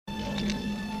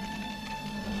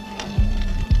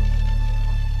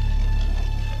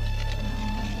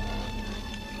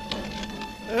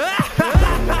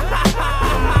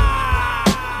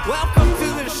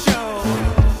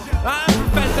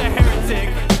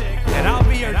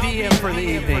for the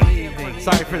evening.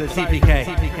 Sorry for the TPK.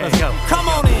 Let's go. Come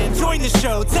on in, join the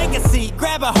show, take a seat,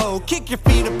 grab a hoe, kick your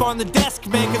feet up on the desk,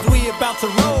 man, cause we about to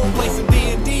roll, play some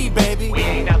D&D, baby. We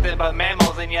ain't nothing but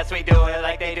mammals, and yes, we do it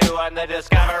like they do on the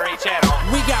Discovery Channel.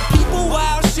 We got people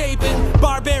wild shaping,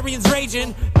 barbarians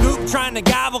raging, Goop trying to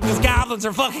gobble cause goblins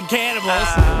are fucking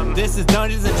cannibals. This is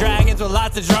Dungeons and Dragons with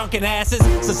lots of drunken asses,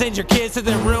 so send your kids to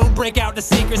their room, break out the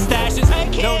secret stashes.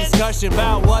 No discussion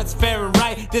about what's fair and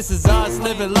right, this is us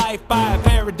living life by a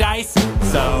paradise.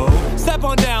 So, step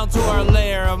on down to our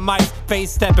lair of mice,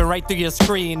 face stepping right through your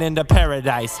screen into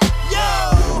paradise.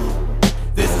 Yo!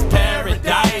 This is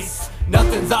paradise.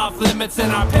 Nothing's off limits in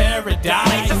our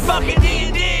paradise. It's a fucking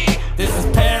D&D. This is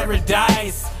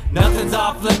paradise. Nothing's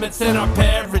off limits in our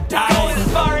paradise. Going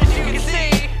as far as you can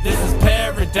see. This is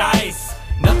paradise.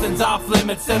 Nothing's off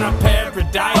limits in our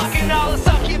paradise. Fucking all the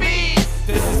succubies.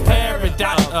 This is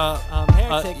paradise.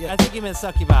 Heretic, yeah. I think you meant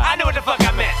succubi. I knew what the fuck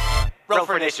I meant. Roll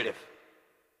for initiative.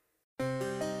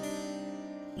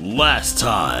 Last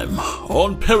time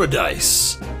on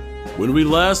Paradise. When we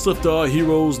last left our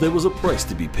heroes, there was a price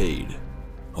to be paid.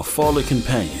 A fallen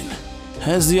companion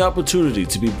has the opportunity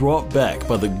to be brought back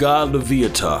by the god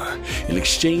Leviatar in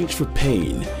exchange for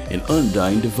pain and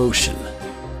undying devotion.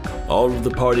 All of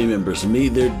the party members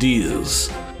made their deals,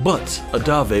 but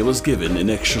Adave was given an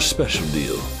extra special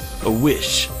deal, a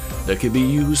wish that could be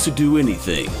used to do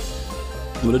anything.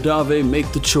 Would Adave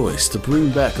make the choice to bring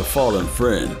back a fallen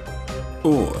friend?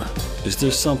 Or is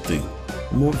there something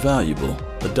more valuable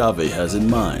Adave has in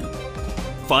mind?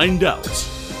 Find out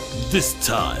this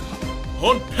time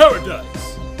on Paradise.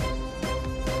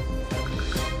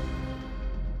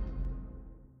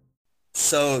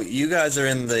 So you guys are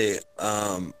in the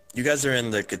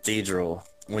cathedral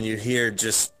when you hear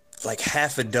just like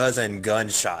half a dozen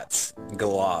gunshots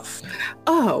go off.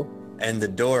 Oh. And the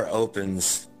door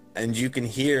opens and you can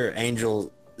hear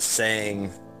Angel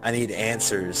saying, "I need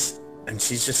answers." And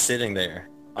she's just sitting there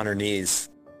on her knees.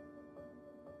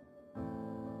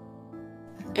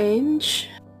 Ange?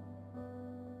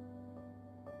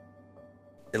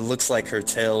 It looks like her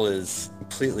tail is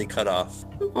completely cut off.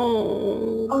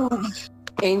 Oh.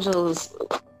 Angel's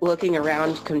looking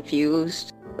around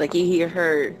confused. Like you hear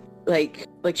her, like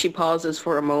she pauses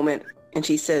for a moment and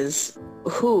she says,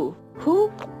 Who?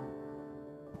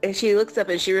 And she looks up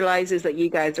and she realizes that you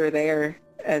guys are there.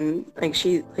 And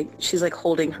she's like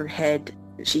holding her head.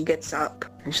 She gets up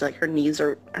and she's like her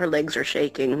legs are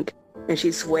shaking and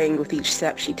she's swaying with each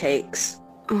step she takes.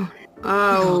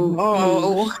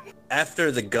 Oh.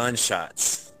 After the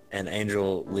gunshots and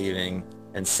Angel leaving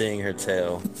and seeing her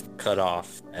tail cut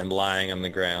off and lying on the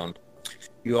ground,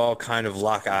 you all kind of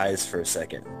lock eyes for a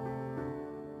second.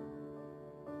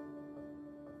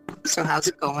 So how's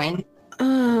it going?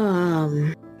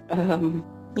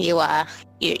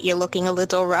 You're looking a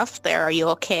little rough there. Are you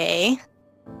okay?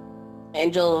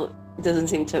 Angel doesn't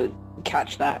seem to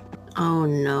catch that. Oh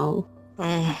no.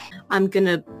 I'm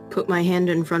gonna put my hand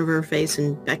in front of her face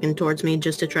and beckon towards me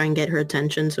just to try and get her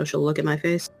attention so she'll look at my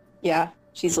face. Yeah,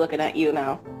 she's looking at you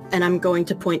now. And I'm going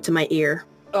to point to my ear.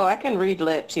 Oh, I can read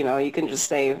lips, you can just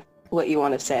say what you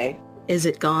want to say. Is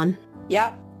it gone?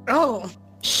 Yeah. Oh.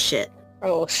 Shit.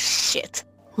 Oh, shit.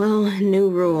 Well, new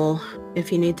rule.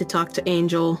 If you need to talk to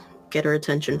Angel, get her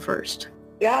attention first.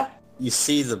 Yeah. You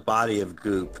see the body of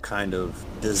Goop kind of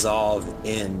dissolve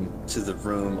into the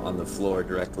room on the floor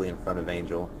directly in front of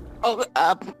Angel. Oh,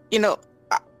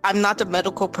 I'm not a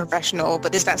medical professional,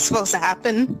 but is that supposed to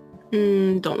happen?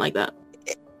 Don't like that.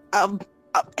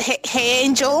 Hey,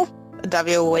 Angel.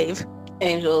 W wave.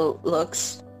 Angel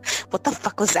looks. What the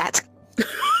fuck was that?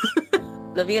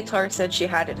 Leviatar said she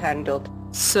had it handled.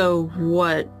 So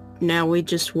what? Now we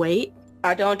just wait?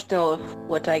 I don't know if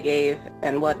what I gave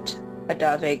and what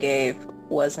Adave gave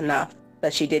was enough,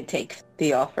 but she did take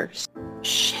the offers.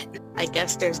 Shit. I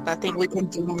guess there's nothing we can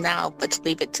do now but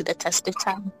leave it to the test of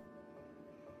time.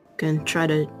 Can try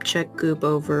to check Goop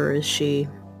over. Is she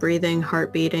breathing,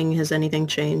 heart beating? Has anything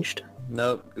changed?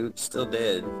 Nope, Goop's still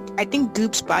dead. I think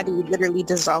Goop's body literally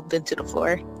dissolved into the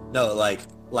floor. No,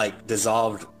 like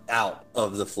dissolved out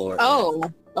of the floor. Oh.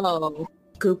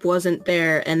 Goop wasn't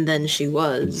there and then she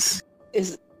was.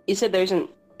 You said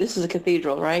this is a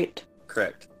cathedral, right?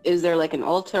 Correct. Is there like an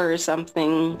altar or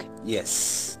something?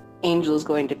 Yes. Angel's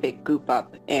going to pick Goop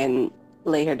up and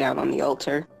lay her down on the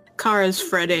altar. Kara's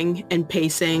fretting and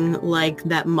pacing like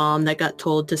that mom that got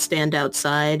told to stand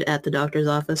outside at the doctor's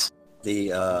office.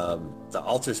 The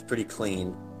altar's pretty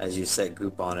clean. As you set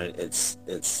Goop on it,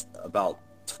 it's about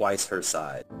twice her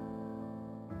size.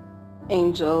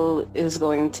 Angel is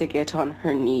going to get on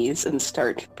her knees and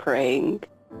start praying.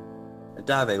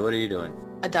 Adave, what are you doing?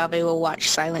 Adave will watch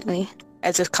silently,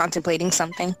 as if contemplating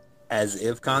something. As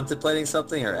if contemplating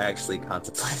something or actually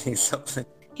contemplating something?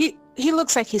 He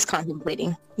looks like he's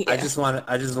contemplating. Yeah. I just want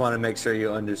to make sure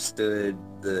you understood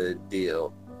the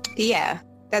deal. Yeah,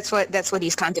 that's what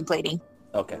he's contemplating.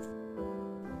 Okay.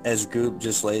 As Goop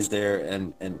just lays there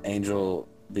and Angel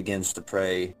begins to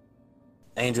pray,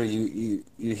 Angel, you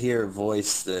hear a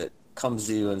voice that comes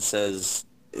to you and says,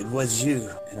 "It was you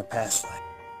in a past life.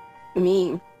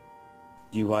 Me.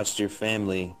 You watched your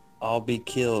family all be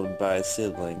killed by a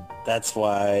sibling. That's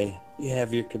why you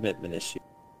have your commitment issue."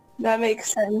 That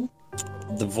makes sense.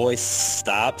 The voice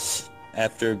stops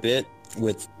after a bit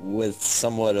with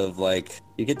somewhat of like,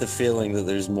 you get the feeling that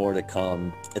there's more to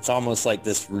come. It's almost like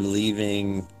this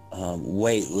relieving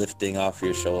weight lifting off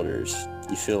your shoulders.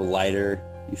 You feel lighter.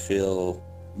 You feel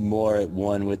more at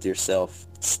one with yourself,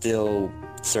 still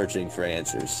searching for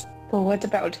answers. But what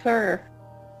about her?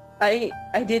 I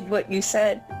did what you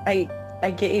said.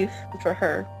 I gave for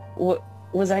her. What,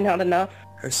 was I not enough?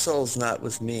 Her soul's not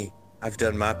with me. I've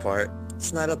done my part.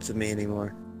 It's not up to me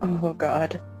anymore. Oh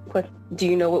God. What, do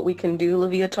you know what we can do,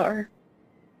 Leviatar?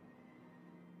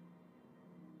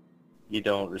 You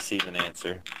don't receive an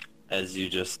answer, as you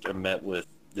just are met with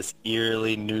this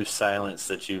eerily new silence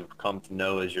that you've come to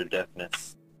know as your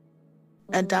deafness.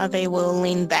 Adave will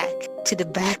lean back to the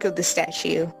back of the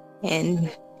statue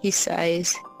and he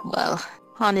sighs, "Well,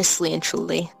 honestly and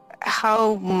truly,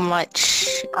 how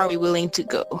much are we willing to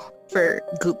go for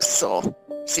Goop's soul?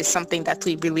 Is this something that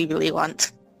we really, really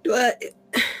want?"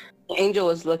 Angel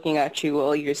is looking at you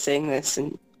while you're saying this,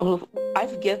 and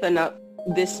I've given up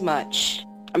this much.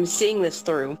 I'm seeing this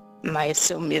through. I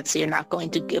assume you're not going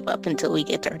to give up until we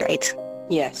get there, right?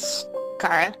 Yes.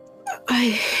 Kara?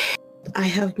 I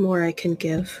have more I can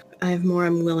give. I have more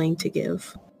I'm willing to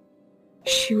give.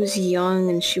 She was young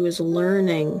and she was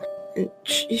learning, and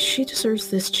she deserves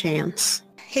this chance.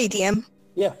 Hey, DM.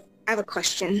 Yeah. I have a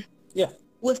question. Yeah.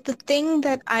 With the thing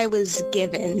that I was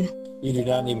given... You do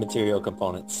not need material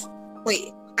components.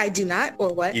 Wait, I do not,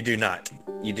 or what? You do not.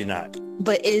 You do not.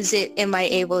 But am I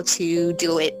able to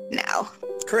do it now?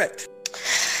 Correct.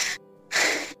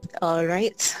 All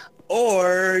right.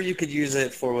 Or you could use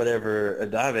it for whatever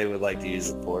Adave would like to use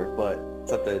it for, but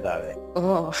it's up to Adave.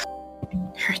 Oh.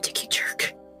 Heretic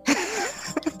jerk.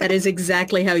 That is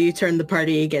exactly how you turn the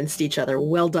party against each other.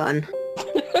 Well done.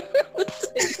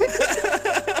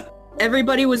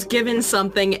 Everybody was given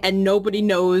something and nobody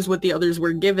knows what the others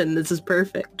were given. This is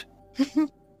perfect.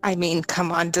 I mean,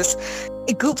 come on,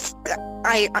 Goop,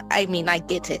 I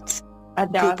get it.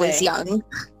 Adave. Goop was young.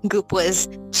 Goop was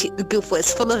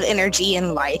full of energy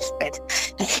and life, but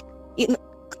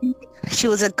she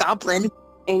was a goblin.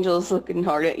 Angel's looking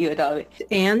hard at you, Adave.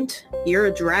 And you're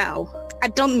a drow. I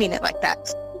don't mean it like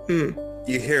that.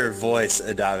 You hear a voice,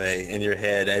 Adave, in your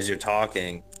head as you're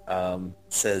talking,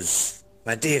 says,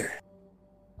 "My dear,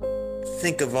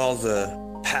 think of all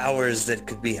the powers that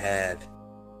could be had.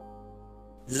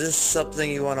 Is this something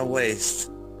you want to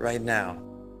waste right now?"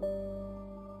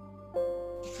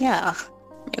 Yeah.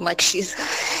 I mean, like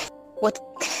what,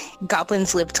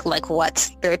 goblins live to like what,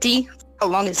 30? How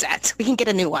long is that? We can get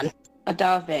a new one.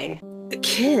 Adave.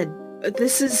 Kid,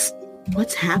 this is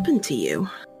what's happened to you.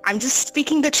 I'm just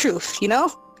speaking the truth, you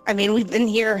know? I mean, we've been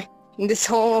here in this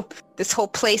whole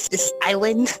place, this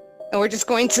island, and we're just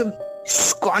going to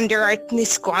squander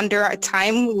our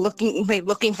time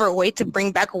looking for a way to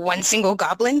bring back one single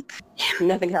goblin.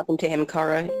 Nothing happened to him,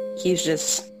 Kara. He's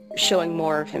just showing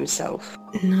more of himself.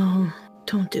 No,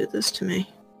 don't do this to me.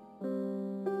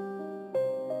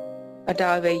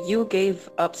 Adave, you gave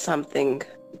up something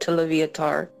to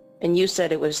Leviatar, and you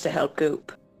said it was to help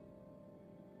Goop.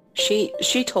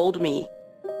 She told me.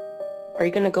 Are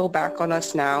you gonna go back on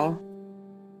us now?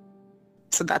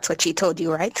 So that's what she told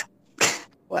you, right?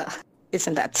 Well,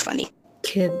 isn't that funny?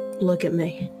 Kid, look at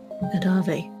me.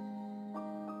 Adave.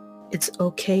 It's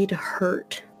okay to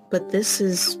hurt, but this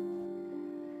is...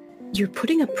 You're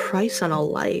putting a price on a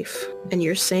life, and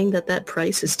you're saying that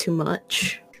price is too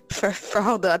much. For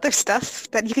all the other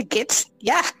stuff that you could get?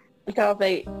 Yeah.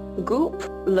 Adave, Goop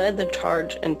led the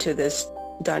charge into this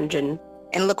dungeon.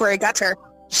 And look where it got her.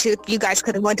 Shoot, you guys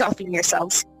could have went off in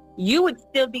yourselves. You would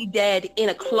still be dead in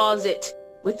a closet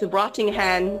with a rotting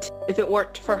hand if it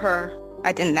weren't for her.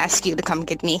 I didn't ask you to come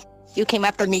get me. You came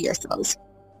after me yourselves.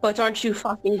 But aren't you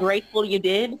fucking grateful you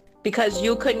did? Because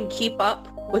you couldn't keep up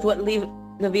with what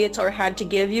Leviatar had to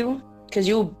give you? Because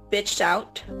you bitched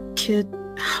out? Kid,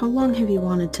 how long have you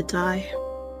wanted to die?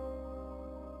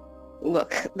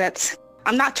 Look,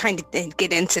 I'm not trying to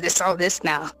get into all this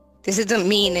now. This doesn't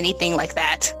mean anything like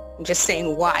that. I'm just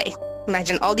saying why.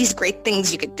 Imagine all these great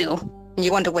things you could do.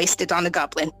 You want to waste it on a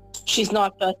goblin. She's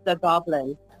not just a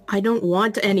goblin. I don't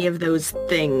want any of those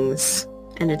things,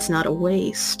 and it's not a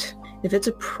waste. If it's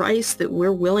a price that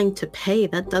we're willing to pay,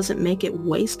 that doesn't make it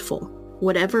wasteful.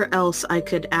 Whatever else I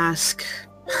could ask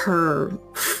her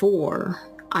for,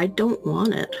 I don't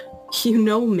want it. You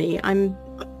know me.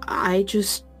 I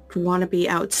just want to be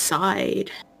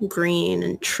outside, green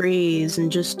and trees,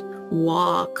 and just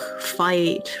walk,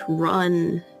 fight,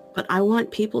 run. But I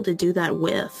want people to do that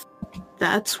with.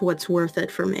 That's what's worth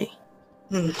it for me.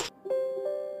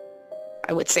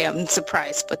 I would say I'm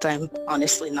surprised, but I'm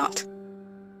honestly not.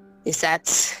 I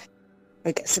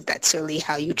guess if that's really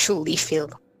how you truly feel.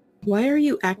 Why are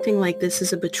you acting like this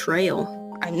is a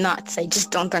betrayal? I'm not. I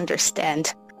just don't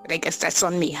understand. But I guess that's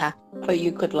on me, huh? But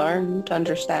you could learn to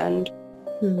understand.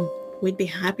 We'd be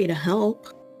happy to help.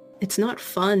 It's not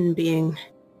fun being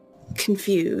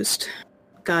confused.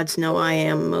 Gods know I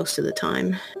am most of the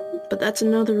time. But that's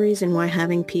another reason why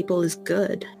having people is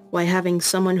good. Why having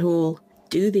someone who'll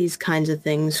do these kinds of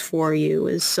things for you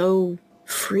is so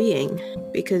freeing.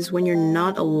 Because when you're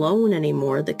not alone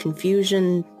anymore, the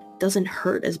confusion doesn't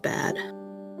hurt as bad.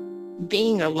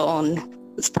 Being alone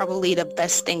was probably the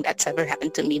best thing that's ever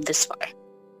happened to me this far.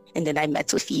 And then I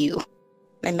met with you.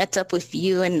 I met up with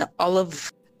you and all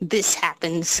of this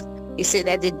happens. You say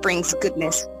that it brings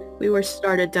goodness. We were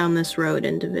started down this road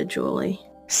individually.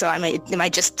 So am I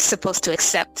just supposed to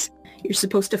accept? You're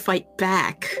supposed to fight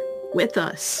back with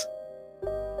us.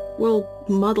 We'll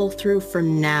muddle through for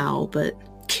now, but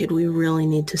kid, we really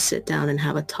need to sit down and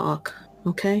have a talk,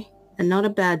 okay? And not a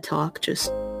bad talk,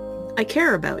 just I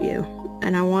care about you,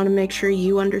 and I want to make sure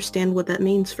you understand what that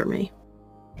means for me.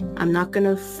 I'm not going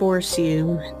to force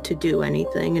you to do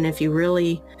anything, and if you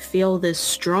really feel this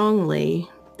strongly,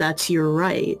 that's your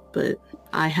right, but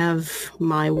I have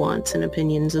my wants and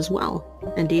opinions as well.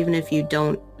 And even if you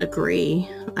don't agree,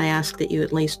 I ask that you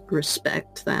at least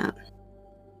respect that.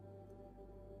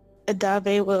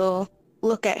 Adave will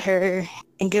look at her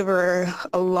and give her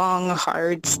a long,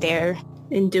 hard stare.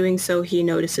 In doing so, he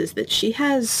notices that she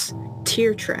has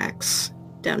tear tracks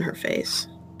down her face.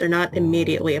 They're not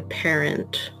immediately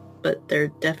apparent, but they're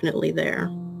definitely there.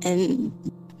 And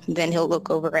then he'll look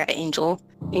over at Angel.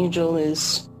 Angel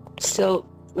is still,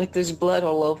 like, there's blood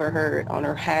all over her, on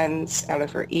her hands, out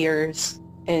of her ears.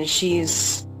 And she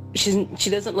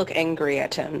doesn't look angry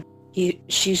at him.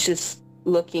 She's just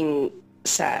looking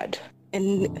sad.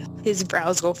 And his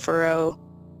brows will furrow,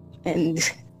 and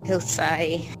he'll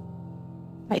sigh.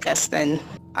 I guess then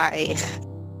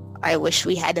I wish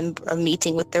we had a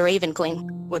meeting with the Raven Queen.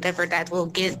 Whatever that will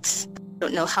get.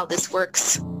 Don't know how this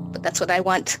works, but that's what I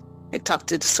want. I talk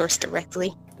to the source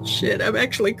directly. Shit, I'm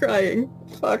actually crying.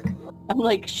 Fuck. I'm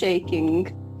like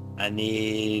shaking.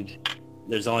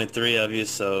 There's only 3 of you,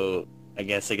 so I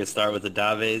guess I could start with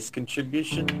Adave's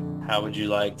contribution. How would you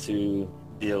like to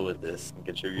deal with this and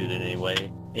contribute in any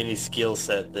way? Any skill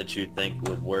set that you think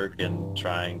would work in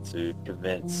trying to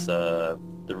convince the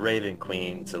Raven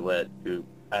Queen to let Goop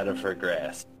out of her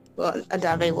grasp? Well,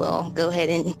 Adave will go ahead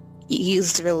and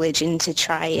use religion to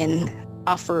try and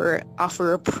offer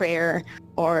a prayer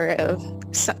or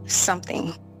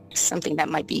something that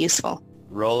might be useful.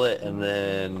 Roll it and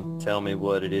then tell me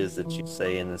what it is that you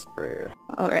say in this prayer.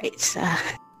 All right,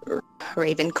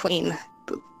 Raven Queen,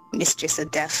 Mistress of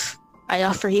Death, I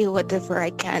offer you whatever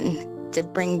I can to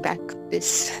bring back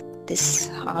this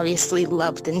obviously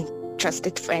loved and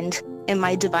trusted friend, and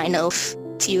my divine oath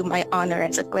to you, my honor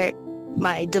as a cleric,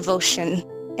 my devotion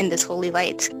in this holy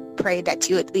light. Pray that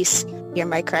you at least hear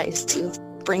my cries to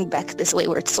bring back this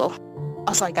wayward soul.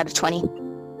 Also, I got a 20.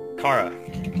 Kara.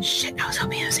 Shit, I was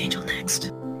hoping it was Angel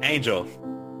next. Angel.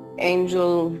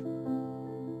 Angel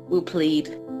will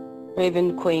plead.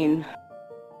 Raven Queen,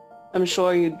 I'm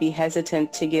sure you'd be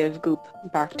hesitant to give Goop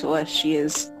back to us. She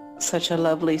is such a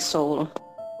lovely soul.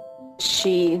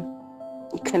 She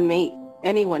can make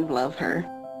anyone love her.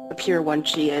 The pure one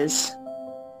she is.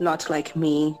 Not like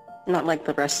me, not like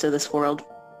the rest of this world.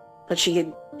 But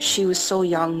she was so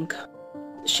young.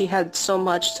 She had so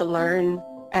much to learn,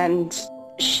 and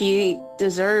she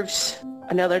deserves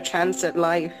another chance at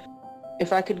life.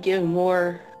 If I could give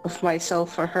more of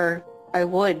myself for her, I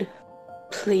would.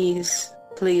 Please,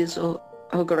 oh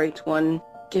great one,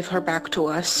 give her back to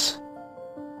us.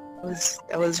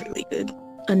 That was really good.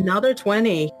 Another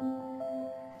 20.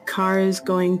 Kara is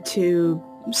going to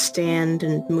stand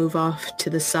and move off to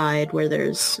the side where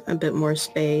there's a bit more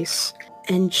space.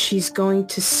 And she's going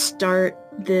to start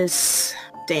this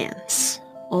dance,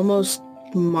 almost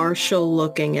martial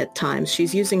looking at times.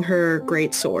 She's using her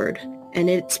greatsword,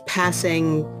 and it's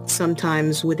passing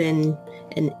sometimes within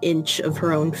an inch of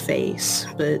her own face,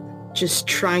 but just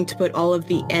trying to put all of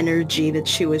the energy that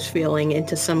she was feeling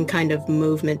into some kind of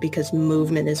movement, because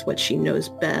movement is what she knows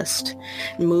best.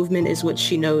 Movement is what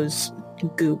she knows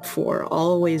Goop for.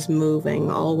 Always moving,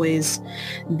 always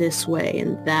this way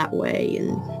and that way,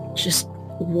 and just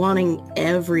wanting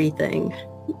everything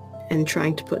and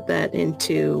trying to put that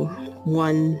into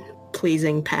one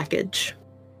pleasing package.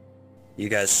 You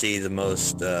guys see the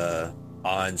most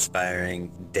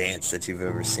awe-inspiring dance that you've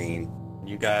ever seen.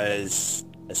 You guys,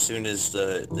 as soon as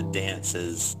the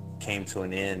dances came to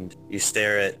an end, you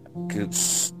stare at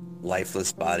Goop's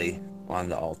lifeless body on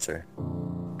the altar.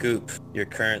 Goop, you're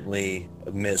currently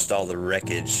amidst all the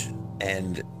wreckage,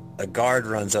 and a guard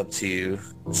runs up to you,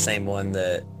 the same one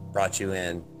that brought you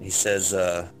in. He says,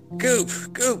 Goop,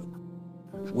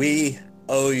 we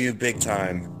owe you big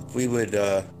time. We would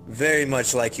very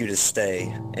much like you to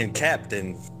stay and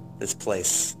captain this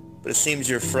place. But it seems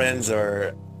your friends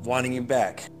are wanting you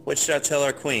back. What should I tell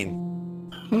our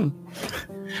queen?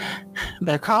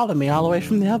 They're calling me all the way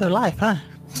from the other life, huh?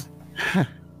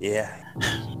 Yeah.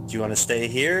 Do you want to stay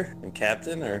here and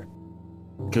captain, or?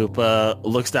 Goop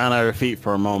looks down at her feet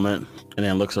for a moment and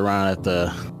then looks around at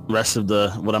the rest of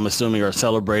the, what I'm assuming are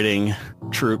celebrating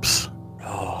troops.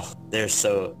 Oh, there's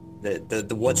so, the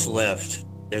what's left,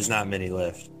 there's not many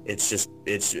left. It's just,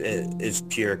 it's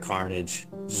pure carnage.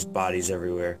 Just bodies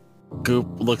everywhere. Goop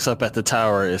looks up at the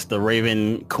tower. It's the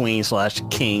Raven Queen /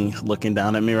 King looking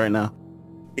down at me right now.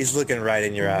 He's looking right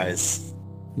in your eyes.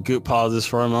 Goop pauses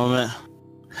for a moment.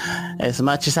 As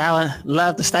much as I would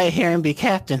love to stay here and be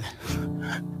captain,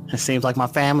 it seems like my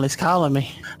family's calling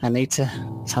me.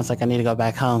 Sounds like I need to go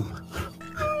back home.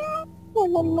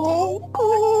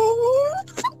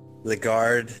 The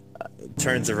guard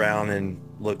turns around and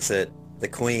looks at the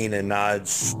queen and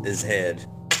nods his head.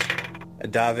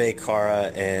 Adave,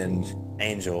 Kara, and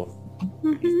Angel.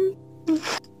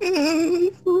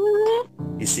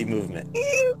 You see movement.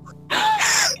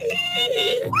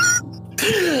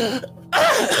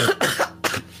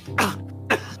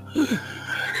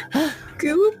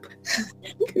 Goop?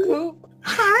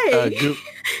 Hi.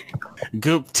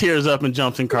 Goop tears up and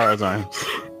jumps in Kara's arms.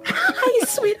 Hi,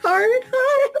 sweetheart.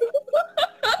 Hi.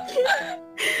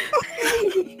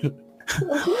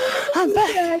 I'm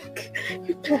back.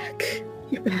 You're back.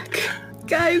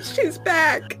 Guys, she's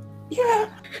back. Yeah.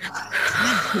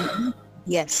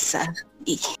 Yes.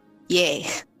 Yeah.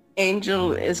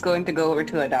 Angel is going to go over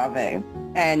to Adave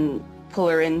and pull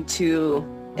her into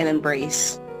an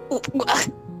embrace.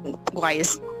 Why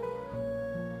is...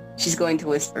 She's going to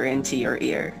whisper into your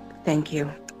ear. Thank you.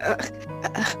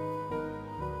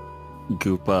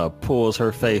 Goop pulls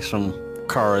her face from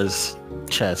Kara's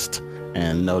chest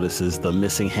and notices the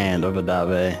missing hand of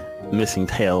Adave, missing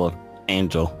tail of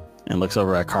Angel, and looks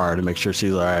over at Kara to make sure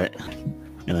she's alright.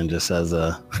 And then just says,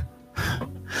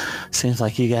 seems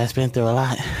like you guys been through a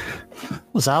lot.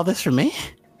 Was all this for me?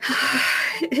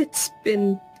 It's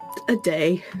been a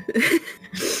day.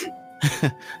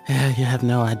 Yeah, you have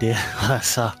no idea what I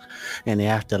saw in the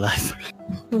afterlife.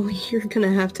 Well, you're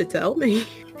gonna have to tell me.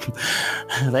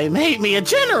 They made me a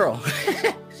general.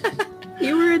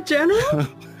 You were a general?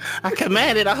 I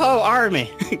commanded a whole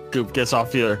army. Goop gets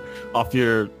off your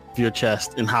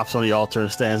chest and hops on the altar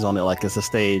and stands on it like it's a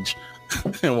stage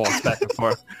and walks back and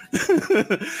forth.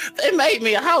 They made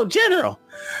me a whole general.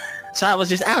 So I was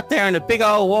just out there in a big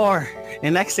old war.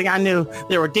 And next thing I knew,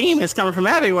 there were demons coming from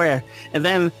everywhere. And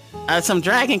then some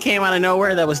dragon came out of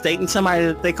nowhere that was dating somebody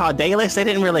that they called Daedalus. They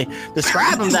didn't really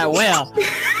describe him that well.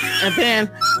 And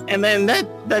then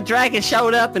that dragon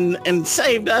showed up and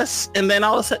saved us. And then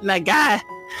all of a sudden that guy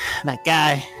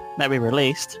that we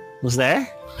released was there.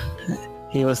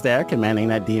 He was there commanding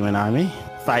that demon army,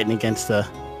 fighting against the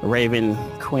Raven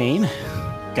Queen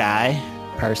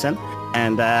person.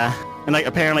 And like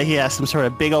apparently he has some sort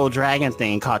of big old dragon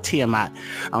thing called Tiamat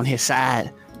on his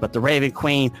side. But the Raven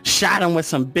Queen shot him with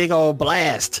some big old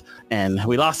blast. And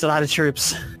we lost a lot of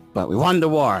troops, but we won the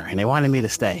war and they wanted me to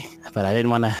stay. But I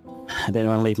didn't want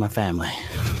to leave my family.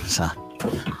 So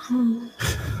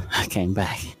I came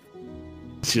back.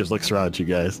 She just looks around at you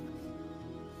guys.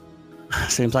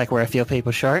 Seems like we're a few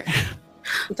people short.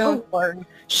 Don't worry.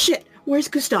 Shit, where's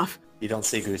Gustav? You don't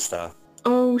see Gustav.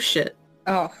 Oh, shit.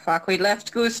 Oh, fuck, we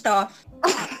left Gustav.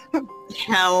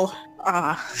 Hell.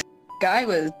 Guy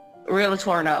was really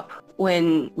torn up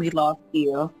when we lost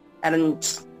you. And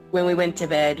when we went to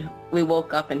bed, we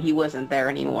woke up and he wasn't there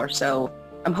anymore. So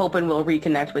I'm hoping we'll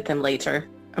reconnect with him later.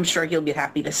 I'm sure he'll be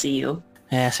happy to see you.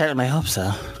 Yeah, I certainly hope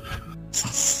so.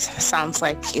 Sounds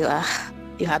like you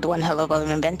had one hell of an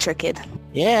adventure, kid.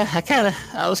 Yeah,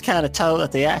 I was kind of told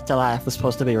that the afterlife was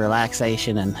supposed to be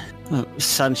relaxation and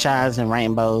sunshines and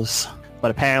rainbows.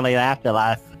 But apparently the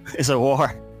afterlife is a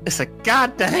war. It's a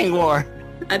goddamn war.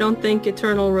 I don't think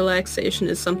eternal relaxation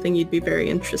is something you'd be very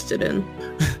interested in.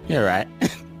 You're right.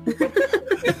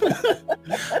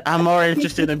 I'm more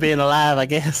interested in being alive, I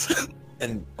guess.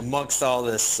 And amongst all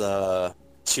this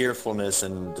cheerfulness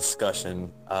and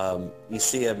discussion, you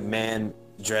see a man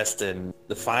dressed in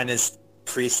the finest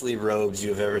priestly robes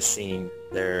you've ever seen.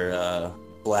 They're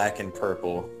black and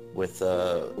purple with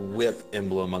a whip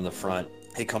emblem on the front.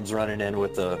 He comes running in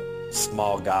with a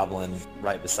small goblin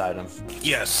right beside him.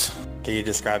 Yes. Can you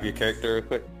describe your character real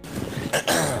quick?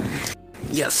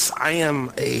 Yes, I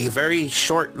am a very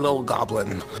short little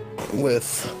goblin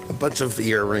with a bunch of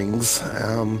earrings,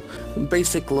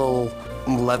 basic little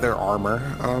leather armor,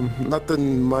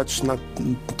 nothing much, not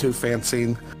too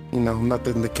fancy,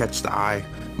 nothing to catch the eye,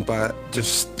 but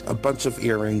just a bunch of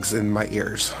earrings in my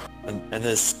ears. And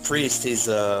this priest, he's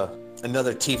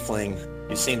another tiefling.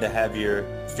 You seem to have your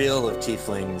fill of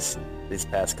tieflings these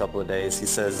past couple of days. He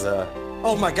says,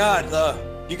 oh my god,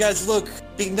 you guys look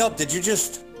beaten up. You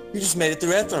just made it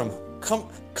through Ethereum.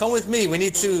 Come with me. We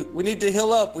need to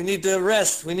heal up. We need to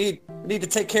rest. We need to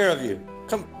take care of you.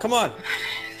 Come on.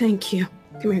 Thank you.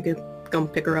 Come here, Goop. Go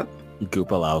pick her up.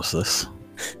 Goop allows this.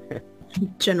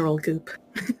 General Goop.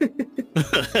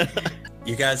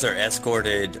 You guys are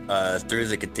escorted through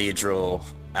the cathedral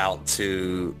out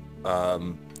to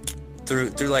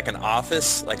through like an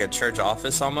office, like a church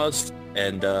office almost,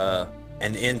 and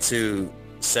into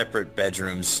separate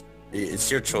bedrooms.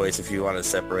 It's your choice if you want to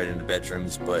separate into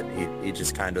bedrooms, but he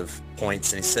just kind of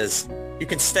points and he says, you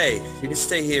can stay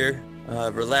here,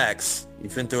 relax.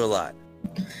 You've been through a lot.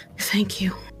 Thank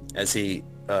you. As he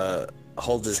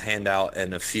holds his hand out,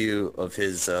 and a few of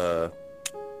his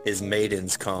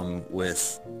maidens come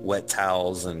with wet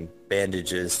towels and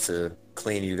bandages to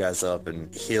clean you guys up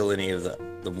and heal any of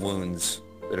the wounds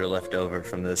that are left over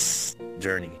from this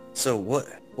journey. So what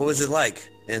was it like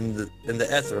in the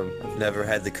Ethereum? I've never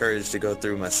had the courage to go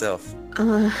through myself.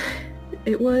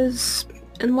 It was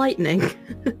enlightening.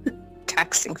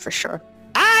 Taxing for sure.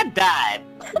 I died.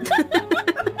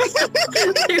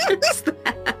 There's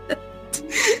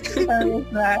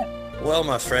that. Well,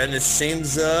 my friend, it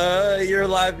seems you're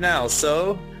alive now,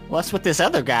 so... What's with this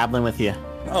other goblin with you?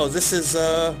 Oh, this is,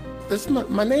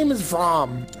 My name is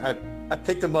Vom. I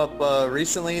picked him up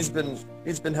recently. He's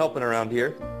been helping around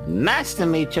here. Nice to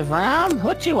meet you, Vom.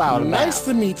 What you all about? Nice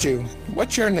to meet you.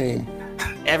 What's your name?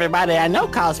 Everybody I know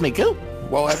calls me Goop.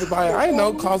 Well, everybody I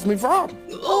know calls me Vom.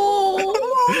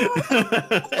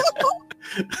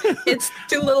 It's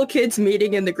two little kids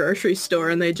meeting in the grocery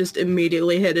store and they just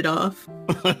immediately hit it off.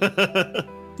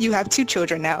 You have 2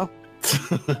 children now.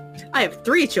 I have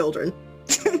 3 children.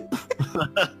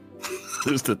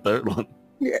 Who's the third one?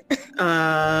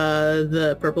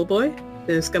 The purple boy?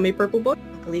 The scummy purple boy?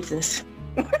 I believe this.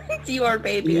 You are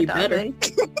baby, You Adave.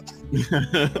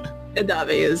 Adave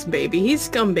is baby. He's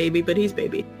scum baby, but he's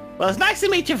baby. Well, it's nice to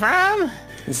meet you, Vom.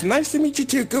 It's nice to meet you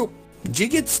too, Goop. Did you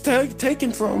get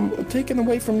taken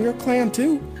away from your clan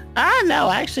too? I know.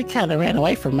 I actually kind of ran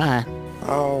away from mine.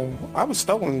 Oh, I was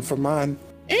stolen from mine.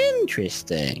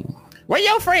 Interesting. Were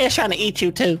your friends trying to eat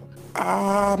you too?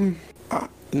 Not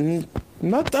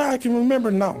that I can remember,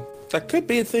 no. That could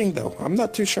be a thing though. I'm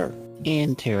not too sure.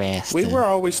 Interesting. We were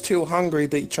always too hungry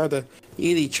to eat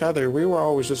each other. We were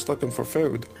always just looking for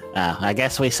food. Oh, I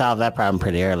guess we solved that problem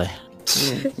pretty early.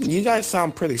 You guys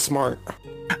sound pretty smart.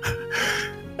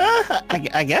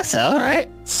 I guess so, right?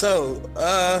 So,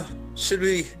 should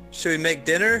we make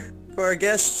dinner for our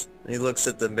guests? And he looks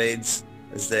at the maids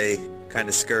as they kind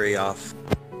of scurry off.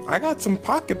 I got some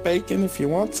pocket bacon if you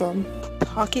want some.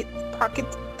 Pocket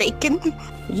bacon?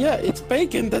 Yeah, it's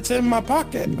bacon that's in my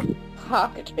pocket.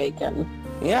 Pocket bacon.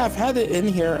 Yeah, I've had it in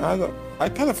here. I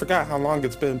kind of forgot how long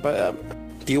it's been, but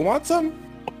do you want some?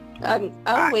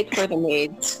 I'll wait for the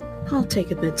maids. I'll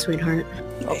take a bit, sweetheart.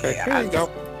 Okay, here you go.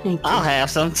 Thank you. I'll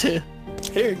have some too.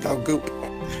 Here you go, Goop.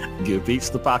 Goop eats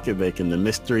the pocket bacon, the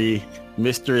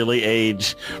mysteriously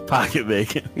aged pocket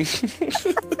bacon.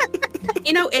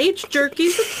 Aged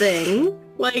jerky's a thing.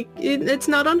 Like, it's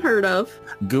not unheard of.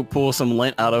 Goop pulls some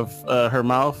lint out of her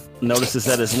mouth, notices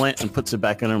that it's lint, and puts it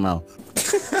back in her mouth.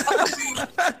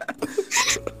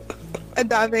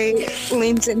 Adave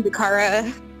leans into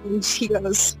Kara and she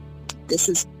goes, This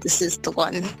is the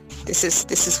one. This is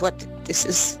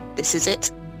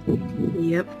it.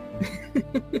 Yep.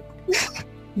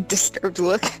 Disturbed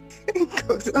look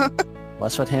goes on.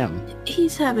 What's with him?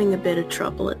 He's having a bit of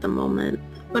trouble at the moment,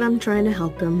 but I'm trying to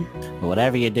help him.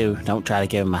 Whatever you do, don't try to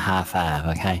give him a high five,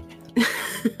 okay?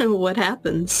 What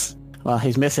happens? Well,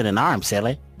 he's missing an arm,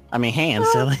 silly. I mean, hand,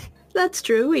 silly. That's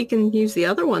true. He can use the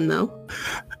other one, though.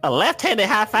 A left-handed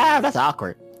high five? That's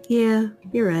awkward. Yeah,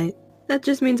 you're right. That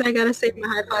just means I gotta save my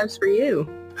high fives for you.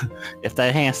 If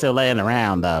that hand's still laying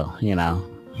around, though, you know,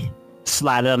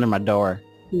 slide it under my door.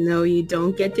 No, you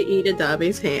don't get to eat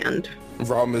Adave's hand.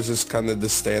 Rom is just kind of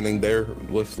just standing there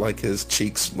with like his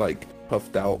cheeks like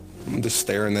puffed out, just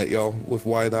staring at y'all with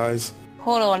wide eyes.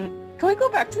 Hold on. Can we go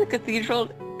back to the cathedral?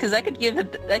 Because I could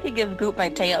give Goop my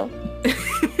tail.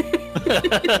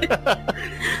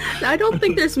 I don't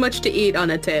think there's much to eat on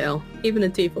a tail, even a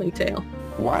tiefling tail.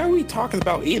 Why are we talking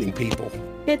about eating people?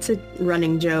 It's a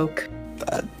running joke.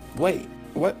 Wait,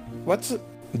 what's it?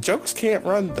 Jokes can't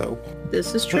run though.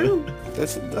 This is true. I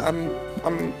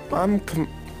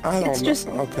don't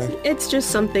know. Okay. It's just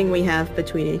something we have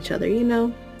between each other, you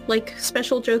know? Like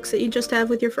special jokes that you just have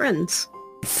with your friends.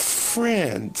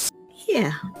 Friends.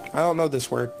 Yeah. I don't know this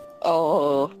word.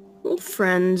 Oh. Well,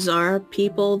 friends are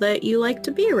people that you like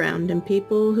to be around and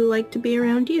people who like to be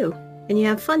around you. And you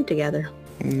have fun together.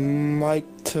 Like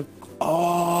to...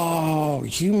 Oh,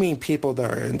 you mean people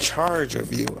that are in charge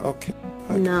of you. Okay.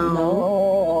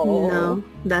 No.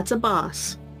 That's a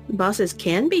boss. Bosses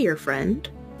can be your friend,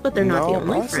 but they're not the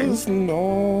only friend.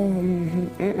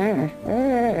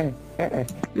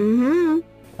 Mm-hmm.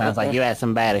 Sounds like you had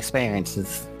some bad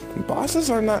experiences. Bosses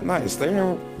are not nice.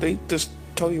 They just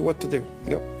tell you what to do.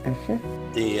 Yep.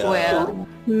 Well,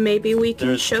 maybe we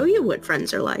can show you what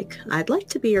friends are like. I'd like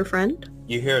to be your friend.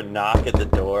 You hear a knock at the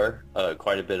door,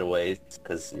 quite a bit away,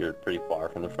 because you're pretty far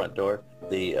from the front door.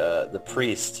 The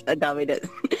priest...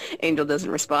 Angel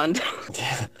doesn't respond.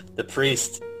 The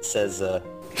priest says, will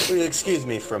you excuse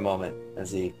me for a moment,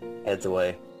 as he heads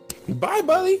away. Bye,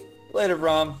 buddy. Later,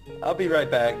 Rom. I'll be right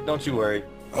back. Don't you worry.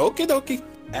 Okie dokie.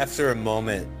 After a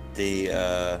moment,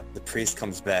 the priest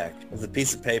comes back with a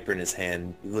piece of paper in his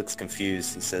hand. He looks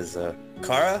confused. He says,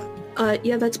 Kara?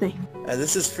 Yeah, that's me.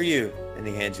 This is for you. And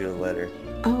he hands you a letter.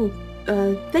 Oh,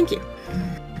 thank you.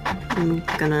 I'm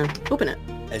gonna open it.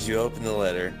 As you open the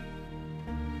letter,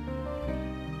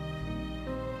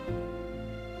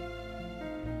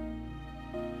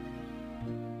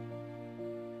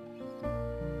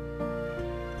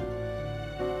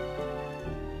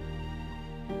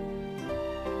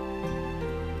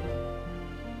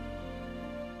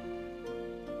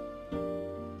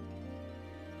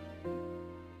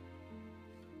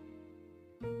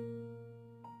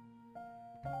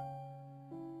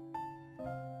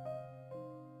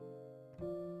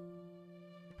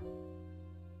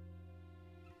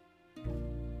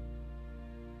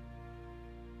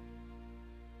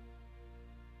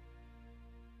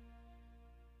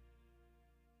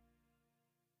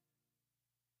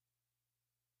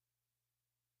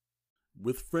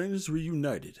 With friends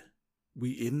reunited,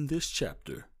 we end this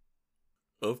chapter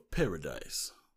of Paradise.